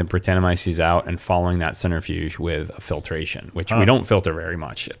centrifuging the Brettanomyces out and following that centrifuge with a filtration, which we don't filter very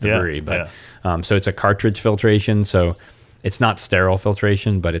much at the brewery. But so it's a cartridge filtration, so it's not sterile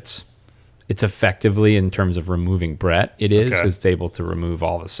filtration, but it's effectively, in terms of removing Brett, it's able to remove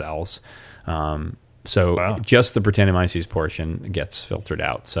all the cells. Just the Brettanomyces portion gets filtered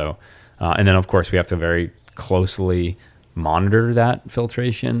out. So, and then of course we have to very closely monitor that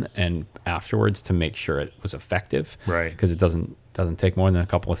filtration and afterwards to make sure it was effective, right? Because it doesn't take more than a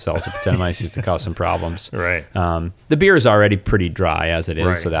couple of cells of Brettanomyces to cause some problems, right? The beer is already pretty dry as it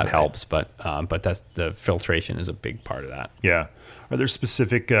is, so that helps. But that's, the filtration is a big part of that. Yeah. Are there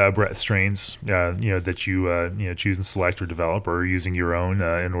specific Brett strains that you choose and select or develop, or are you using your own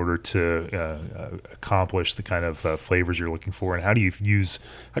in order to accomplish the kind of flavors you're looking for? And how do you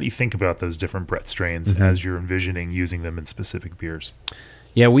think about those different Brett strains as you're envisioning using them in specific beers?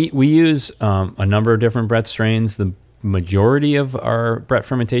 Yeah, we use a number of different Brett strains. The majority of our Brett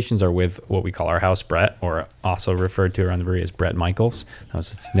fermentations are with what we call our house Brett, or also referred to around the brewery as Brett Michaels. That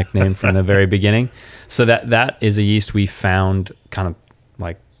was its nickname from the very beginning. So that is a yeast we found kind of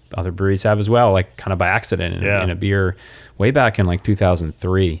like other breweries have as well, like kind of by accident in a beer way back in like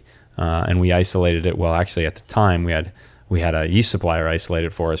 2003. And we isolated it. Well, actually at the time we had a yeast supplier isolate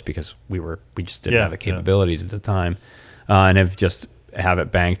it for us because we just didn't have the capabilities at the time. And have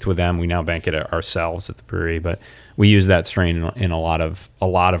it banked with them. We now bank it ourselves at the brewery, but we use that strain in a lot of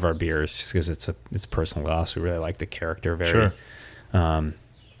our beers just because it's personal to us. We really like the character,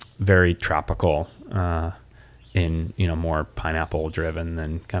 very tropical, in more pineapple driven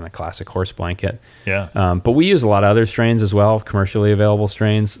than kind of classic horse blanket. Yeah. But we use a lot of other strains as well, commercially available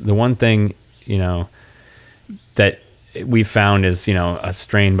strains. The one thing that we found is a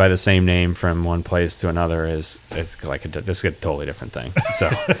strain by the same name from one place to another it's like just a totally different thing. So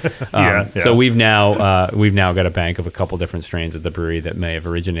so we've now got a bank of a couple different strains at the brewery that may have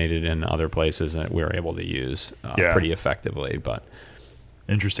originated in other places that we're able to use pretty effectively. But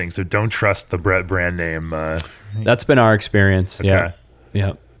interesting. So don't trust the Brett brand name. That's been our experience. Okay.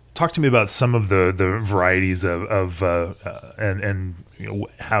 Yeah. Talk to me about some of the varieties of and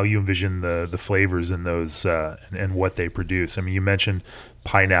how you envision the flavors in those and what they produce. I mean, you mentioned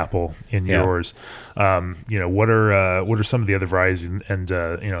pineapple in yours. What are some of the other varieties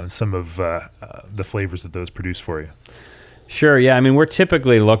and some of the flavors that those produce for you? Sure. Yeah. I mean, we're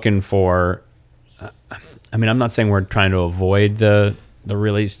typically looking for. I'm not saying we're trying to avoid the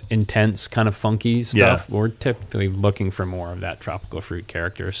really intense kind of funky stuff. We're typically looking for more of that tropical fruit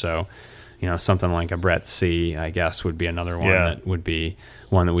character. So, something like a Brett C, I guess, would be another one that would be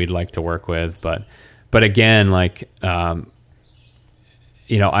one that we'd like to work with. But again, like, I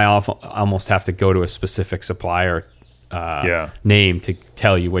almost have to go to a specific supplier name to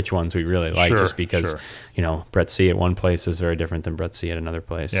tell you which ones we really like, just because, Brett C at one place is very different than Brett C at another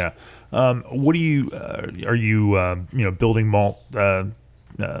place. Yeah. What do you, are you, building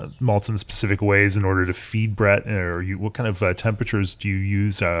malts in specific ways in order to feed Brett, or what kind of temperatures do you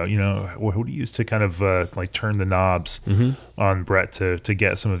use? What do you use to kind of turn the knobs on Brett to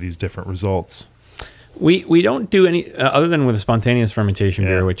get some of these different results? We don't do any other than with a spontaneous fermentation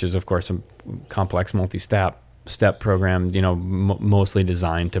beer, which is of course a complex multi-step program. Mostly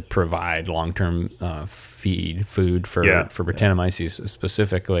designed to provide long-term food for Brettanomyces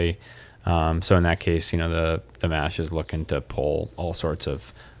specifically. So in that case, the mash is looking to pull all sorts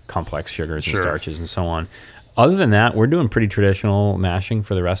of complex sugars and starches and so on. other than that, we're doing pretty traditional mashing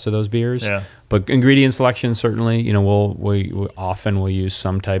for the rest of those beers. Yeah. But ingredient selection, certainly, we often will use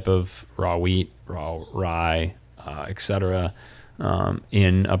some type of raw wheat, raw rye, etc.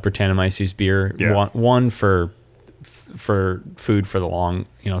 In a Brettanomyces beer. Yeah. One for food for the long,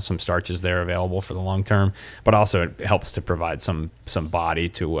 some starches there available for the long term, but also it helps to provide some body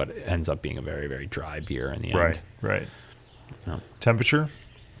to what ends up being a very, very dry beer in the end. Right. Yeah. Temperature?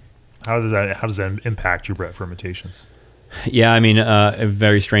 How does that impact your Brett fermentations? Yeah,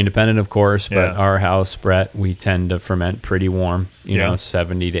 very strain dependent, of course, but our house, Brett, we tend to ferment pretty warm,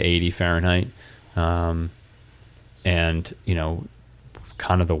 70 to 80 Fahrenheit. And,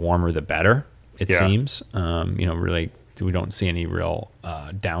 kind of the warmer the better, it seems. Really, we don't see any real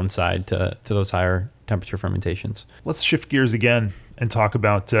downside to those higher temperature fermentations. Let's shift gears again and talk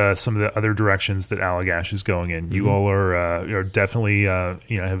about some of the other directions that Allagash is going in. You all are definitely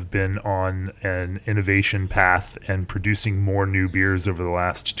have been on an innovation path and producing more new beers over the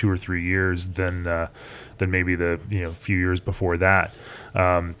last 2 or 3 years than maybe the few years before that.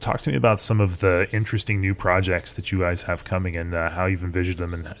 Talk to me about some of the interesting new projects that you guys have coming and how you've envisioned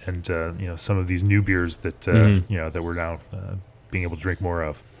them and some of these new beers that that we're now being able to drink more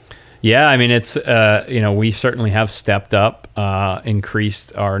of. Yeah, it's we certainly have stepped up,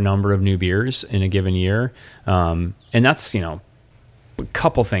 increased our number of new beers in a given year, and that's a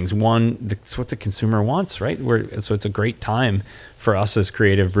couple things. One, it's what the consumer wants, right? So it's a great time for us as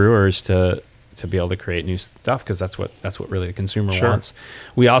creative brewers to be able to create new stuff because that's what really the consumer wants.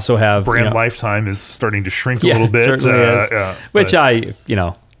 We also have brand lifetime is starting to shrink a little bit, which I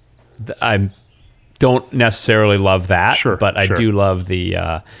don't necessarily love that, but I do love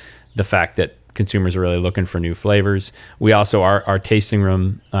the fact that consumers are really looking for new flavors. We also, our tasting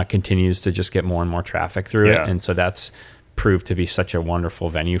room continues to just get more and more traffic through it. And so that's proved to be such a wonderful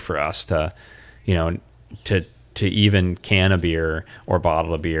venue for us to even can a beer or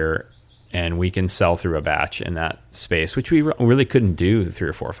bottle a beer, and we can sell through a batch in that space, which we really couldn't do 3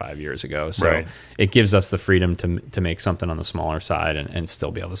 or 4 or 5 years ago. So it gives us the freedom to make something on the smaller side and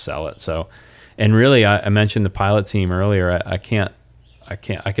still be able to sell it. So, and really, I mentioned the pilot team earlier. I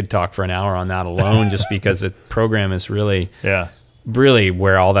could talk for an hour on that alone just because the program is really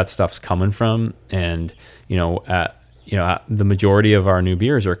where all that stuff's coming from. And, the majority of our new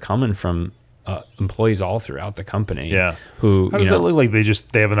beers are coming from employees all throughout the company. Who, how does that look like?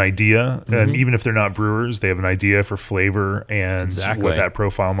 They have an idea, and even if they're not brewers, they have an idea for flavor and what that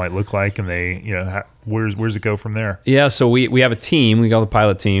profile might look like. And they, where's it go from there? Yeah. So we have a team, we call the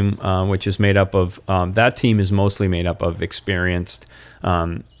pilot team, which is made up of, that team is mostly made up of experienced,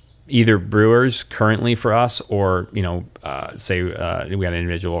 either brewers currently for us, or we got an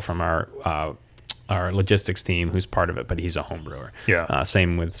individual from our logistics team who's part of it, but he's a home brewer.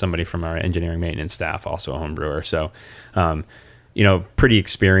 Same with somebody from our engineering maintenance staff, also a home brewer. So, pretty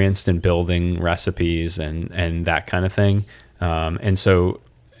experienced in building recipes and that kind of thing. And so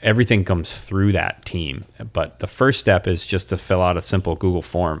everything comes through that team. But the first step is just to fill out a simple Google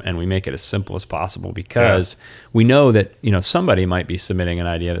form, and we make it as simple as possible because we know that, somebody might be submitting an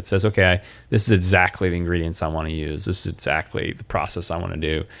idea that says, okay, this is exactly the ingredients I want to use. This is exactly the process I want to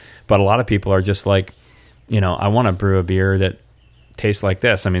do. But a lot of people are just like, I want to brew a beer that tastes like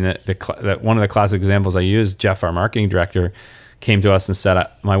this. One of the classic examples I use, Jeff, our marketing director, came to us and said,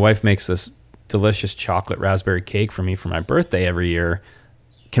 my wife makes this delicious chocolate raspberry cake for me for my birthday every year.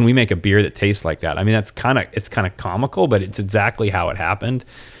 Can we make a beer that tastes like that? It's kind of comical, but it's exactly how it happened.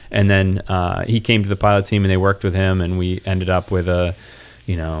 And then he came to the pilot team, and they worked with him, and we ended up with a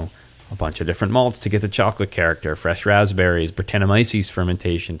bunch of different malts to get the chocolate character, fresh raspberries, Brettanomyces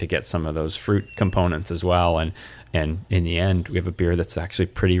fermentation to get some of those fruit components as well. And in the end, we have a beer that's actually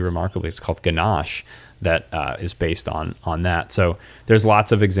pretty remarkable. It's called Ganache that is based on that. So there's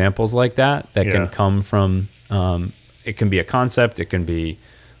lots of examples like that can come from. It can be a concept. It can be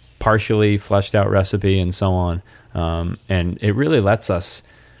partially fleshed out recipe and so on. And it really lets us,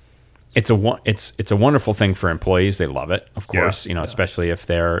 it's a wonderful thing for employees. They love it, of course, especially if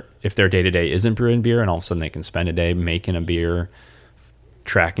their day-to-day isn't brewing beer, and all of a sudden they can spend a day making a beer,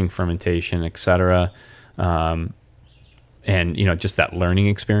 tracking fermentation, etc. And, just that learning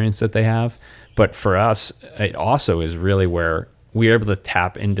experience that they have. But for us, it also is really where we're able to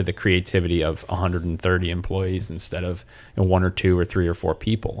tap into the creativity of 130 employees instead of 1 or 2 or 3 or 4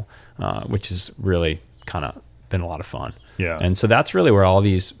 people, which is really kind of been a lot of fun. Yeah. And so that's really where all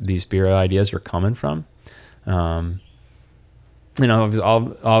these beer ideas are coming from. Obviously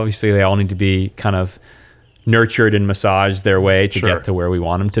they all need to be kind of nurtured and massaged their way to get to where we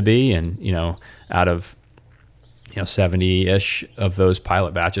want them to be. And, out of 70-ish of those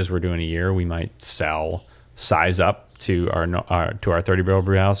pilot batches we're doing a year, we might sell size up to our 30 barrel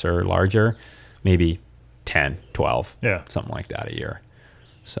brew house or larger, maybe 10, 12, something like that a year.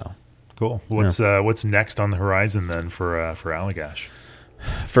 So cool. What's next on the horizon then for Allagash?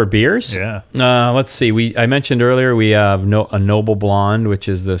 For beers? Yeah. Let's see. I mentioned earlier we have a Noble Blonde, which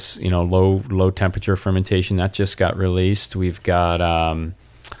is this low temperature fermentation that just got released. We've got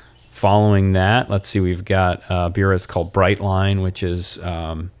following that. Let's see. We've got a beer that's called Brightline, which is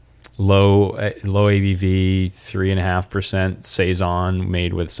low ABV, 3.5% saison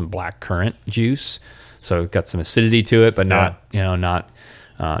made with some black currant juice. So it's got some acidity to it, but not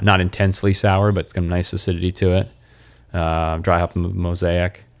intensely sour, but it's got nice acidity to it. Dry hop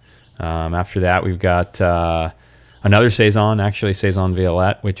Mosaic. After that, we've got another saison, actually Saison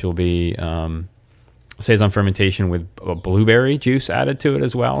Violette, which will be saison fermentation with blueberry juice added to it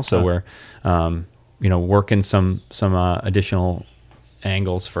as well. So we're working some additional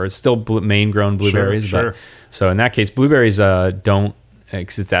angles for it's still Maine grown blueberries. Sure. But, so in that case, blueberries don't.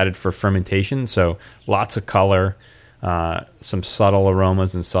 It's added for fermentation, so lots of color, some subtle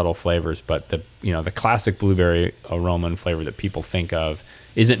aromas and subtle flavors. But the classic blueberry aroma and flavor that people think of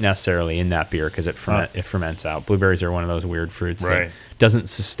isn't necessarily in that beer because it ferments out. Blueberries are one of those weird fruits that doesn't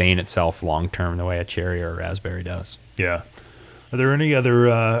sustain itself long term the way a cherry or a raspberry does. Yeah. Are there any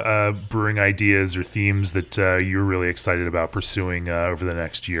other brewing ideas or themes that you're really excited about pursuing over the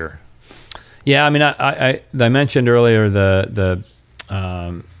next year? Yeah, I mean, I mentioned earlier the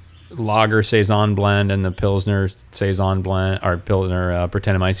Lager Saison blend and the Pilsner Saison blend, or Pilsner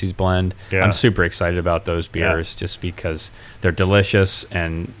Brettanomyces blend. Yeah. I'm super excited about those beers just because they're delicious,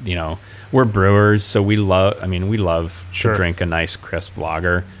 and we're brewers, so we love to drink a nice crisp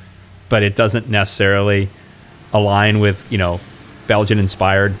lager, but it doesn't necessarily align with Belgian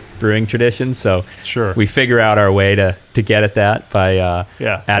inspired brewing traditions. So we figure out our way to get at that by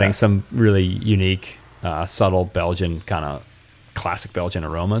adding some really unique, subtle Belgian kind of classic Belgian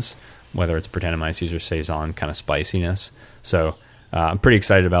aromas, whether it's Brettanomyces or Saison kind of spiciness. So I'm pretty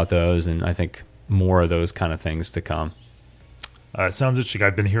excited about those, and I think more of those kind of things to come. It sounds interesting.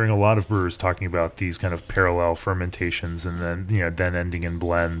 I've been hearing a lot of brewers talking about these kind of parallel fermentations and then ending in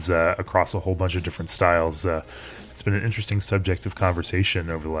blends across a whole bunch of different styles. It's been an interesting subject of conversation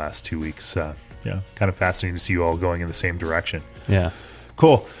over the last 2 weeks. Kind of fascinating to see you all going in the same direction. Yeah.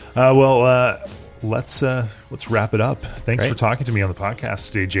 Cool. Let's wrap it up. Thanks for talking to me on the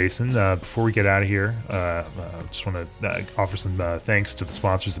podcast today, Jason. Before we get out of here, I just want to offer some thanks to the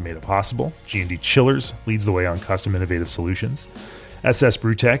sponsors that made it possible. G&D Chillers leads the way on custom innovative solutions. SS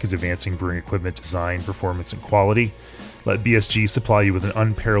Brewtech is advancing brewing equipment design, performance, and quality. Let BSG supply you with an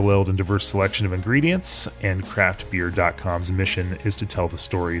unparalleled and diverse selection of ingredients, and craftbeer.com's mission is to tell the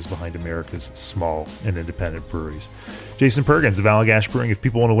stories behind America's small and independent breweries. Jason Perkins of Allagash Brewing. If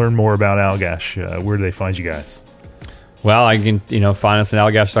people want to learn more about Allagash, where do they find you guys? Well, I can find us at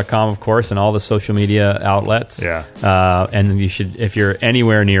allagash.com, of course, and all the social media outlets. Yeah. And you should, if you're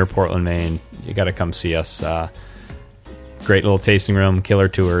anywhere near Portland, Maine, you got to come see us. Great little tasting room, killer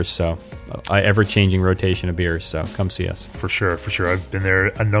tours. So ever-changing rotation of beers, so come see us. For sure. I've been there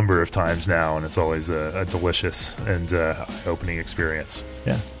a number of times now, and it's always a delicious and eye-opening experience.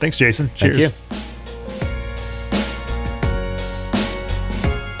 Yeah. Thanks, Jason. Cheers. Thank you.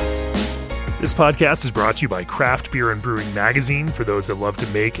 This podcast is brought to you by Craft Beer and Brewing Magazine for those that love to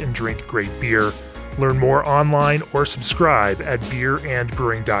make and drink great beer. Learn more online or subscribe at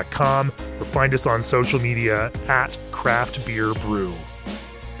beerandbrewing.com or find us on social media at Craft Beer Brew.